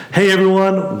Hey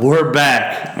everyone, we're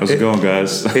back. How's it going,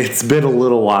 guys? It's been a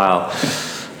little while.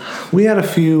 We had a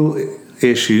few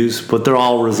issues, but they're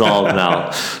all resolved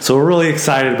now. So we're really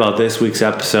excited about this week's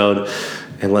episode,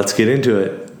 and let's get into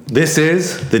it. This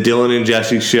is the Dylan and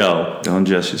Jesse Show. Dylan and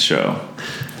Jesse Show.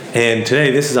 And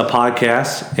today, this is a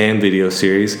podcast and video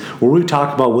series where we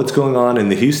talk about what's going on in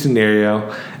the Houston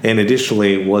area and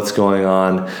additionally what's going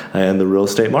on in the real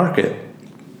estate market.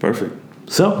 Perfect.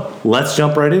 So let's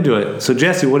jump right into it. So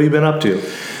Jesse, what have you been up to?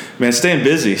 Man, staying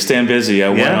busy. I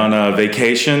went on a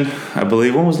vacation, I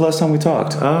believe. When was the last time we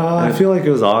talked? I feel like it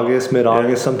was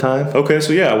mid-August sometime. Okay,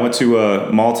 so I went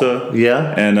to Malta.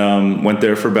 Yeah. And went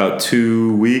there for about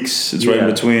 2 weeks. It's right in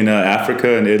between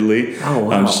Africa and Italy. Oh,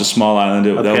 wow. Just a small island.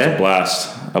 That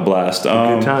was a blast.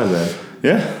 Good time then.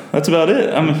 Yeah, that's about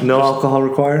it. No alcohol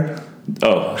required?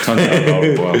 Oh, tons of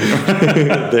alcohol.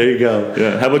 There you go.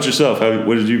 Yeah. How about yourself?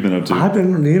 What have you been up to? I've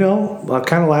been,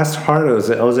 kind of last hard.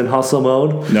 I was in hustle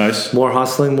mode. Nice. More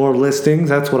hustling, more listings.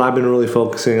 That's what I've been really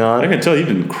focusing on. I can tell you've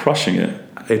been crushing it.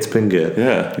 It's been good.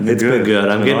 Yeah, been good.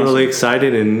 I'm getting really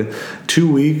excited. In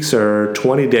 2 weeks or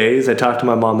 20 days, I talked to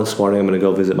my mom this morning. I'm going to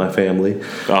go visit my family.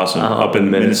 Awesome. Up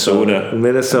in Minnesota.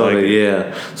 Minnesota,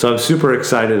 yeah. So I'm super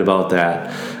excited about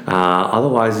that.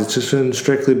 Otherwise, it's just been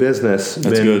strictly business.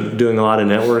 That's good. Doing a lot of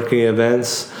networking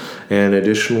events and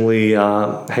additionally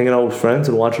hanging out with friends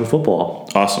and watching football.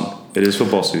 Awesome. It is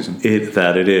football season.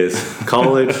 It is.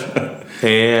 College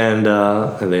and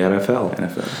the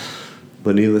NFL.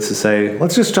 But needless to say,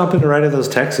 let's just jump into right at those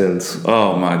Texans.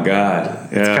 Oh my God!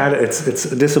 Yeah. It's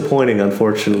disappointing,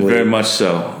 unfortunately. Very much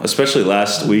so. Especially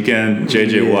last weekend,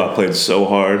 J.J. Watt played so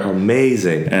hard,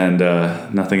 amazing, and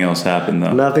nothing else happened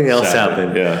though. Nothing else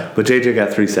happened. Yeah, but J.J.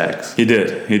 got 3 sacks. He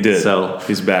did. So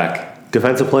he's back.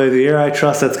 Defensive Player of the Year. I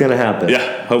trust that's going to happen.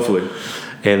 Yeah, hopefully.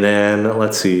 And then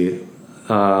let's see.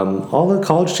 All the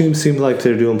college teams seem like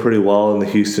they're doing pretty well in the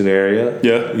Houston area.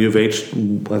 Yeah. U of H,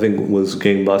 I think, was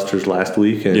gangbusters last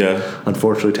week. And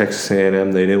unfortunately, Texas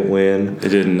A&M, they didn't win. They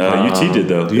didn't. UT did,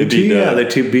 though. They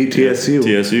beat TSU.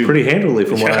 TSU. Pretty handily,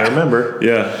 from what I remember.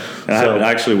 Yeah. I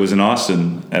actually was in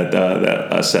Austin at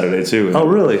that Saturday, too. Oh,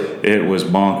 really? It was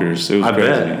bonkers. It was crazy.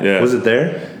 Bet. Yeah. Was it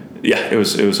there? Yeah, it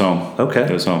was home. Okay.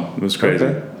 It was home. It was crazy.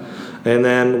 Okay. And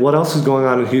then what else is going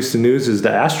on in Houston news is the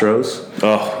Astros.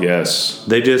 Oh, yes.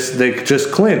 They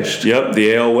just clinched. Yep,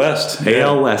 the AL West.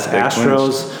 AL West.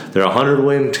 Astros, clinched. They're a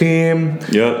 100-win team.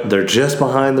 Yep. They're just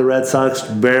behind the Red Sox,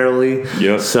 barely.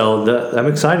 Yep. So I'm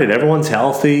excited. Everyone's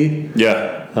healthy.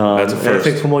 Yeah. That's a first. And I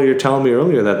think from what you're telling me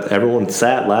earlier that everyone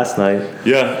sat last night.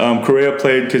 Yeah, Correa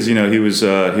played because he was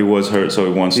hurt, so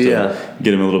he wants to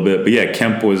get him a little bit. But yeah,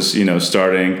 Kemp was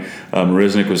starting.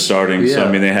 Marisnik was starting. Yeah. So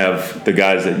I mean, they have the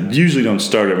guys that usually don't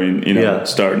start.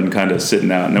 Start and kind of sitting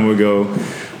out, and then we go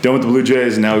done with the Blue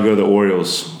Jays, and now we go to the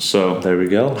Orioles. So there we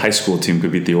go. High school team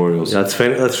could beat the Orioles. Let's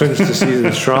finish the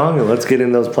season strong, and let's get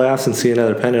in those playoffs and see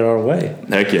another pennant our way.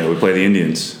 Heck yeah, we play the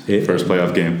Indians first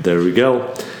playoff game. There we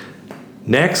go.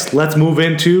 Next, let's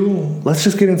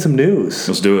just get in some news.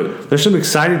 Let's do it. There's some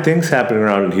exciting things happening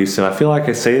around in Houston. I feel like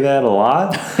I say that a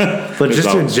lot, but just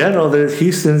in general,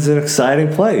 Houston's an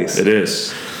exciting place. It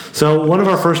is. So one of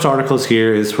our first articles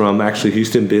here is from actually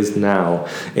Houston Biz Now.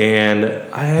 And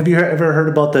have you ever heard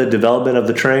about the development of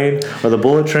the train or the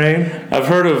bullet train? I've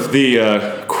heard of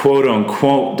the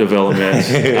quote-unquote development,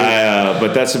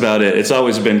 but that's about it. It's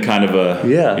always been kind of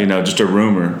just a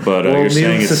rumor. But you're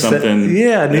saying it's something...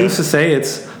 Needless to say,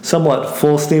 it's somewhat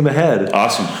full steam ahead.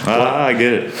 Awesome. I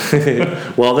get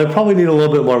it. Well, they probably need a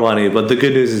little bit more money, but the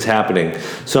good news is happening.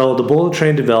 So the bullet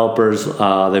train developers,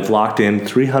 they've locked in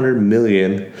 $300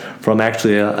 million from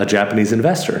actually a Japanese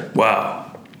investor. Wow.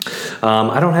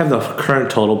 I don't have the current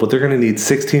total, but they're going to need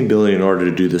 $16 billion in order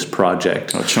to do this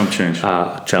project. Oh, chump change.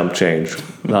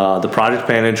 The project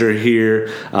manager here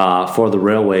for the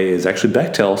railway is actually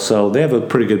Bechtel, so they have a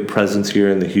pretty good presence here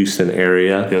in the Houston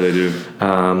area. Yeah, they do.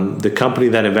 The company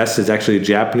that invests is actually a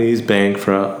Japanese bank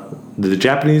the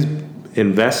Japanese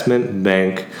Investment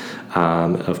Bank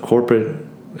of Corporate.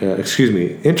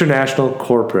 International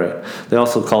Corporate. They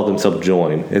also call themselves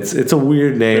Join. It's a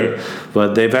weird name,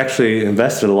 but they've actually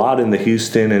invested a lot in the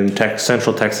Houston and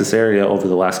Central Texas area over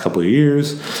the last couple of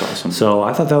years. That's awesome. So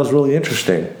I thought that was really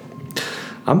interesting.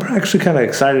 I'm actually kind of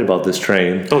excited about this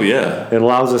train. Oh, yeah. It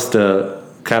allows us to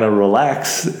kind of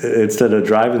relax instead of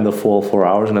driving the full 4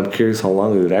 hours, and I'm curious how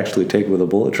long it would actually take with a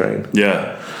bullet train.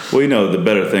 Yeah. Well, the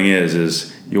better thing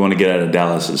is you want to get out of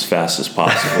Dallas as fast as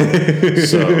possible.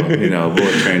 So,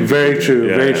 bullet train. Very true.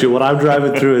 Yeah. Very true. When I'm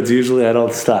driving through, it's usually I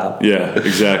don't stop. Yeah,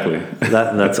 exactly.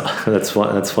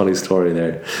 That's funny story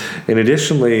there. And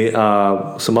additionally,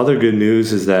 some other good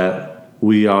news is that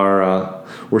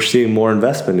we're seeing more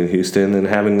investment in Houston, and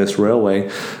having this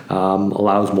railway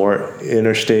allows more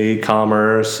interstate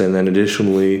commerce, and then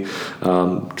additionally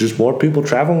just more people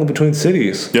traveling between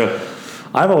cities. Yeah.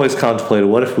 I've always contemplated,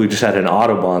 what if we just had an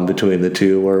Autobahn between the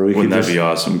two, where we Wouldn't could that be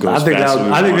awesome? I think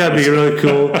that'd be really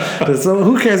cool. So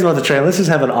who cares about the train? Let's just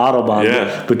have an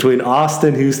Autobahn between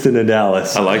Austin, Houston, and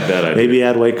Dallas. I like that idea. Maybe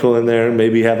add Waco in there.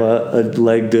 Maybe have a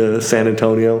leg to San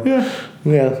Antonio.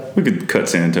 Yeah. We could cut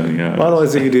San Antonio out.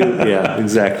 Otherwise, you could do. Yeah,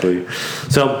 exactly.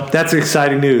 So that's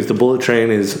exciting news. The bullet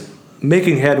train is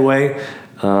making headway.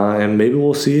 And maybe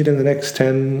we'll see it in the next 5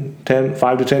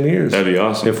 to 10 years. That'd be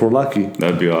awesome. If we're lucky.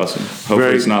 That'd be awesome.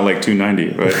 Hopefully it's not like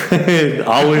 290, right?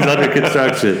 Always under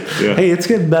construction. Yeah. Hey, it's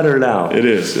getting better now. It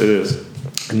is.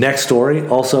 Next story,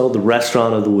 also the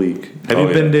restaurant of the week. Have you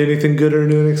been to anything good or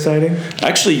new and exciting?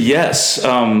 Actually, yes.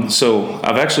 So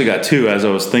I've actually got two, as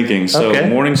I was thinking. So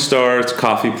Morningstar, it's a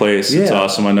coffee place. Yeah. It's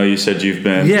awesome. I know you said you've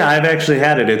been. Yeah, I've actually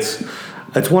had it.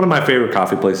 It's one of my favorite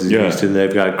coffee places in Houston.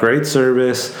 They've got great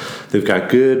service. They've got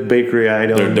good bakery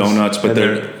items. They're donuts, but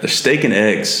they're steak and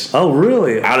eggs. Oh,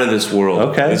 really? Out of this world.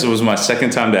 Okay. This was my second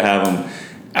time to have them.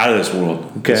 Out of this world.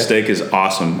 Okay. The steak is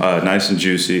awesome, nice and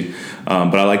juicy.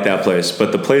 But I like that place.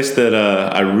 But the place that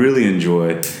I really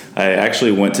enjoy, I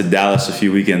actually went to Dallas a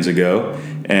few weekends ago.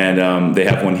 And they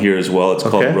have one here as well. It's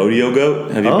called Rodeo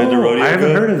Goat. Have you been to Rodeo Goat? I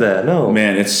haven't heard of that, no.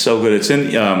 Man, it's so good. It's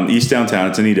in East Downtown.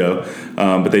 It's in Edo.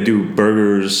 But they do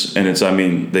burgers, and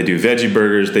they do veggie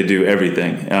burgers. They do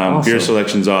everything. Awesome. Beer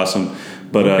selection's awesome.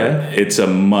 But it's a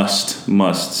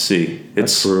must see.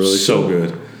 It's really so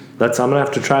good. I'm gonna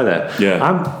have to try that. Yeah.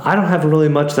 I don't have really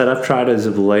much that I've tried as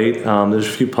of late. There's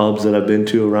a few pubs that I've been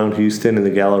to around Houston in the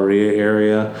Galleria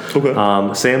area. Okay.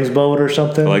 Sam's Boat or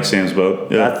something. I like Sam's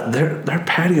Boat. Yeah. Their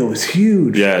patio is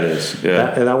huge. Yeah, it is.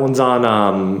 Yeah. That one's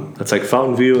on. It's like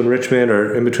Fountain View in Richmond,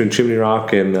 or in between Chimney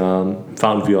Rock and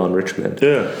Fountain View on Richmond.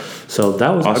 Yeah. So that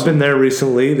was. Awesome. I've been there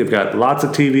recently. They've got lots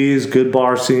of TVs, good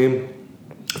bar scene.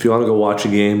 If you want to go watch a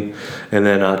game. And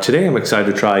then today I'm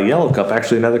excited to try Yellow Cup,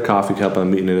 actually another coffee cup.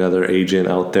 I'm meeting another agent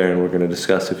out there, and we're going to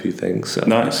discuss a few things. So.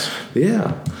 Nice.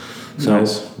 Yeah. So,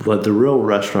 but the real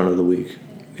restaurant of the week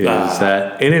is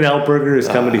that In-N-Out Burger is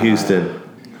coming to Houston.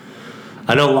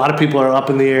 I know a lot of people are up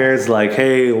in the air. It's like,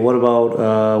 hey, what about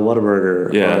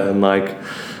Whataburger? Yeah. And like,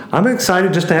 I'm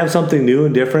excited just to have something new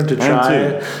and different to try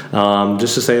it.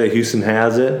 Just to say that Houston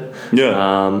has it.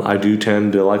 Yeah. I do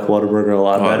tend to like Whataburger a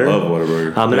lot better. I love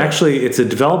Whataburger. And actually, it's a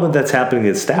development that's happening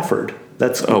in Stafford.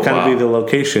 That's kind of be the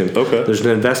location. Okay. There's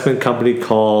an investment company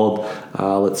called,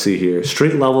 let's see here,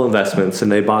 Street Level Investments,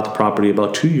 and they bought the property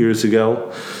about 2 years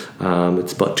ago.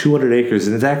 It's about 200 acres,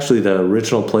 and it's actually the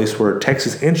original place where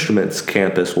Texas Instruments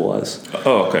campus was.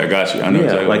 Oh, okay, I got you. I know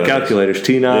exactly like calculators,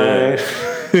 T9.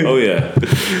 Yeah. Oh yeah.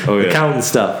 Accountant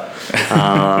stuff.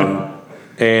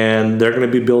 And they're going to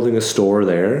be building a store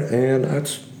there, and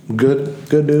that's good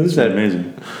news. That's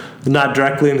amazing. Not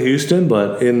directly in Houston,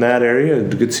 but in that area, you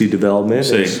could see development.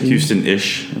 Say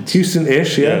Houston-ish.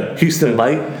 Houston-ish, yeah. Houston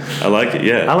light. I like it,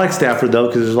 yeah. I like Stafford, though,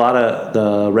 because there's a lot of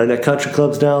the redneck country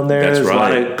clubs down there. That's there's a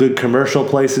lot of good commercial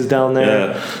places down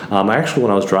there. Yeah. Actually,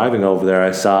 when I was driving over there,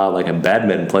 I saw like a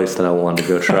badminton place that I wanted to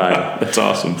go try. That's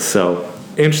awesome. So,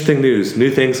 interesting news. New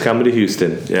things coming to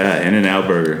Houston. Yeah, In-N-Out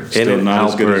Burger. Still not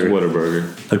as good as Whataburger.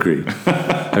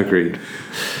 Agreed.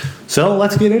 So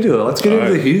let's get into it. Let's get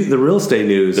into the real estate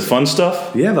news. The fun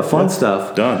stuff? Yeah, the fun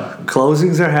stuff. Done.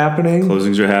 Closings are happening.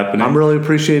 I'm really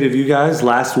appreciative of you guys.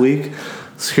 Last week, I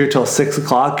was here till 6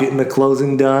 o'clock getting the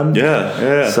closing done.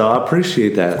 Yeah. So I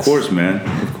appreciate that. Of course, man.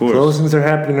 Of course. Closings are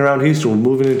happening around Houston. We're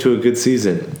moving into a good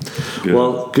season. Good.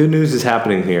 Well, good news is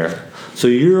happening here. So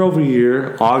year over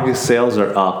year, August sales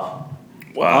are up.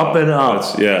 Wow. Up and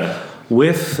up. Yeah.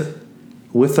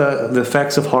 With the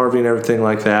effects of Harvey and everything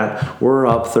like that, we're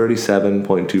up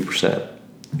 37.2%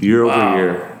 year over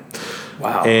year.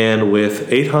 Wow. And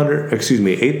with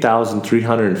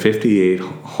 8,358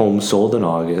 homes sold in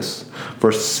August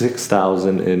versus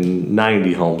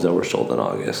 6,090 homes that were sold in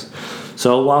August.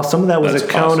 So while some of that was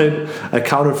accounted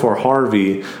for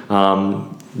Harvey,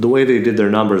 the way they did their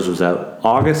numbers was that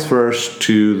August 1st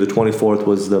to the 24th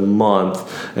was the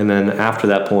month, and then after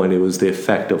that point, it was the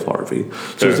effect of Harvey.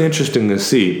 So it's interesting to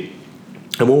see.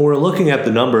 And when we're looking at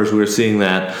the numbers, we were seeing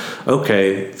that,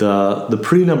 okay, the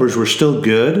pre-numbers were still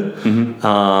good,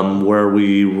 where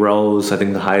we rose, I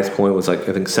think the highest point was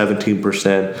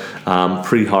 17%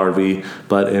 pre-Harvey,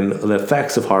 but in the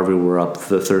effects of Harvey, we're up to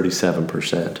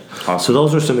 37%. Awesome. So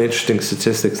those are some interesting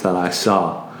statistics that I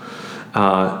saw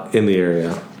in the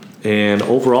area. And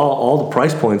overall, all the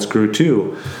price points grew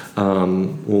too.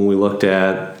 When we looked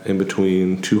at in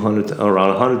between 200, around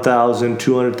 100,000,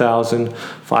 200,000,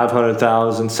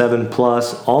 500,000,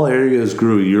 7+. All areas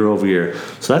grew year over year.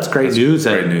 So that's great news.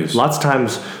 Great news. Lots of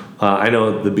times, I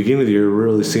know at the beginning of the year, we're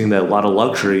really seeing that a lot of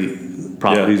luxury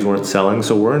properties weren't selling.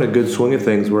 So we're in a good swing of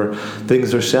things where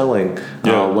things are selling.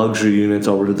 Luxury units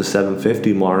over to the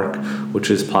 750 mark,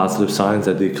 which is positive signs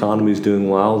that the economy is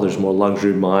doing well. There's more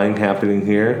luxury buying happening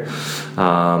here.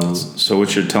 So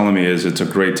what you're telling me is it's a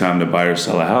great time to buy or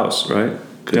sell a house, right?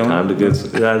 Good time to get. That's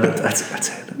it. That's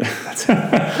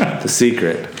it. The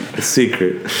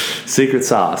secret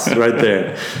sauce right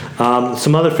there.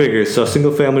 Some other figures. So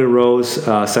single family rose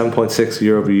 7.6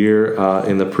 year over year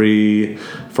in the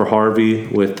for Harvey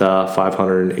with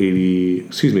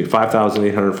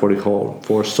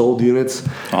 5,844 sold units.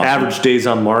 Awesome. Average days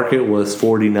on market was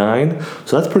 49.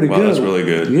 So that's pretty good. That's really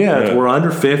good. Yeah, we're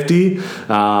under 50.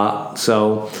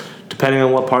 So depending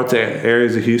on what parts of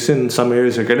areas of Houston, some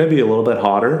areas are going to be a little bit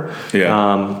hotter.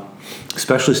 Yeah.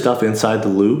 Especially stuff inside the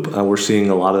loop. We're seeing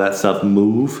a lot of that stuff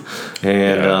move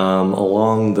and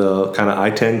along the kind of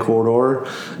I-10 corridor,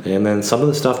 and then some of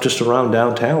the stuff just around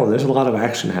downtown. There's a lot of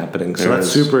action happening. So that's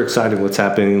super exciting what's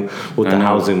happening with the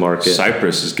housing market.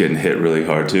 Cypress is getting hit really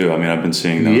hard too. I mean, I've been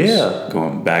seeing those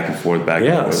going back and forth,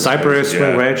 Cypress,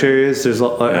 Spring Branch areas. There's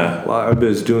I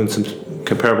was doing some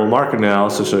comparable market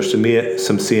analysis. There's some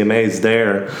CMAs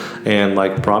there, and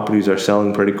like properties are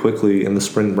selling pretty quickly in the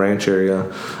Spring Branch area.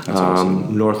 That's awesome.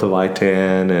 North of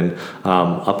I-10 and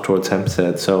up towards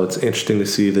Hempstead. So it's interesting to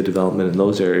see the development in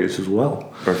those areas as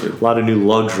well. Perfect. A lot of new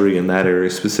luxury in that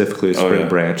area, specifically Spring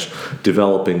Branch,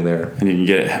 developing there. And you can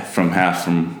get it half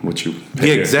from what you pay.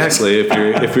 Yeah, exactly.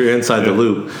 if you're inside the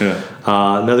loop. Yeah.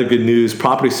 Another good news: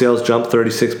 property sales jumped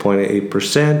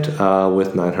 36.8%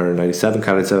 with 997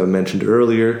 counties, as I mentioned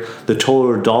earlier. The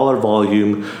total dollar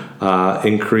volume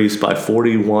increased by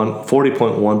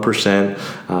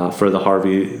 40.1% for the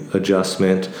Harvey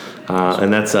adjustment,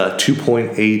 and that's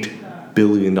 $2.8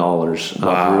 billion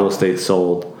of real estate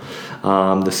sold.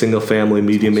 The single-family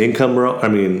medium income,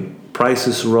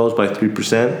 prices rose by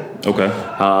 3%. Okay.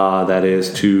 That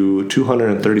is to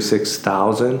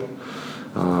 $236,000.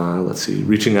 Let's see,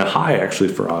 reaching a high actually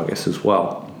for August as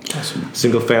well. Awesome.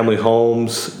 Single-family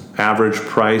homes average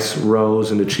price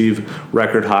rose and achieved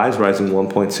record highs, rising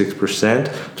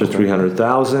 1.6% to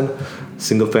 $300,000.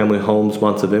 Single-family homes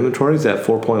months of inventory is at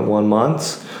 4.1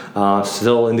 months.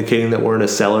 Still indicating that we're in a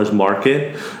seller's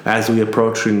market. As we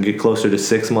approach and get closer to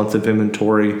 6 months of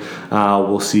inventory,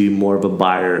 we'll see more of a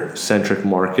buyer-centric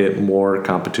market, more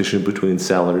competition between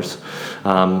sellers.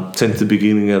 Since the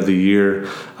beginning of the year,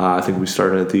 I think we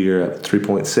started the year at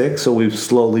 3.6, so we've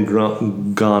slowly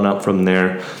gone up from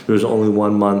there. There was only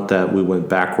 1 month that we went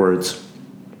backwards,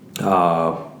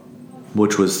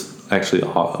 which was actually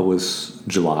was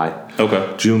July.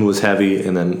 Okay. June was heavy,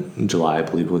 and then July, I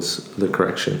believe, was the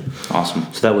correction. Awesome.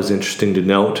 So that was interesting to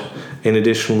note. And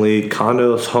additionally,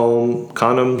 condos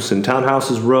and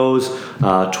townhouses rose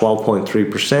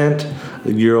 12.3%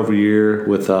 year over year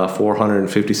with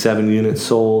 457 units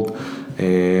sold.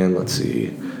 And let's see.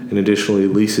 And additionally,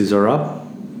 leases are up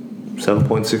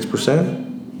 7.6%.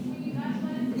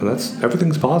 And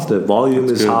everything's positive. Volume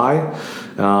is high.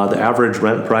 The average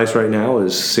rent price right now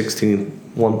is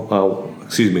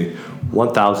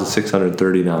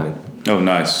 $1,639. Oh,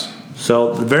 nice.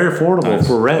 So very affordable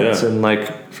for rents, and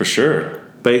for sure.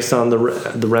 Based on the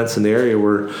rents in the area,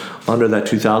 we're under that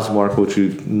 2,000 mark, which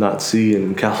you not see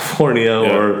in California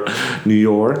or New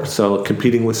York. So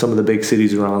competing with some of the big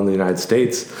cities around the United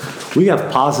States, we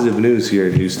have positive news here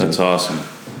in Houston. That's awesome.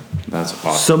 That's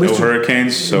awesome. So no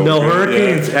hurricanes. No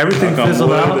hurricanes. Everything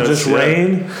fizzled out. Just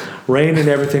rain and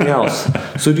everything else.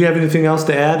 So do you have anything else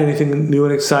to add? Anything new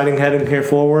and exciting heading here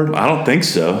forward? I don't think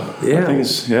so. Yeah. I think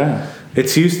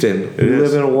it's Houston. We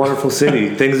live in a wonderful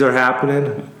city. Things are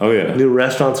happening. Oh, yeah. New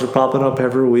restaurants are popping up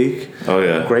every week. Oh,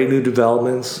 yeah. Great new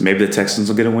developments. Maybe the Texans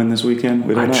will get a win this weekend.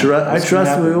 We don't know. I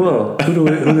trust we will. Who do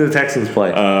the Texans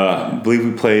play? I believe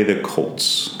we play the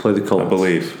Colts. I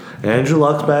believe. Andrew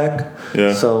Luck's back.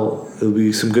 Yeah. So it'll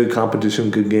be some good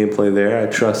competition, good gameplay there. I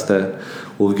trust that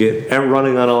we'll get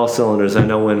running on all cylinders. I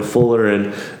know when Fuller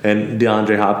and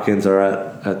DeAndre Hopkins are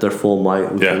at their full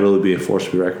might, we can really be a force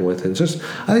to be reckoned with. And I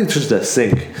think it's just a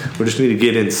sync. We just need to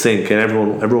get in sync and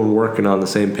everyone working on the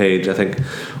same page. I think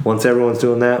once everyone's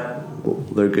doing that,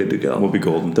 they're good to go. We'll be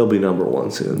golden. They'll be number one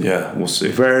soon. Yeah, we'll see.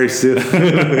 Very soon.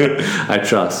 I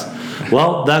trust.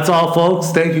 Well, that's all,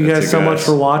 folks. Thank you guys so much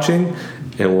for watching,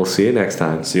 and we'll see you next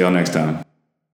time. See y'all next time.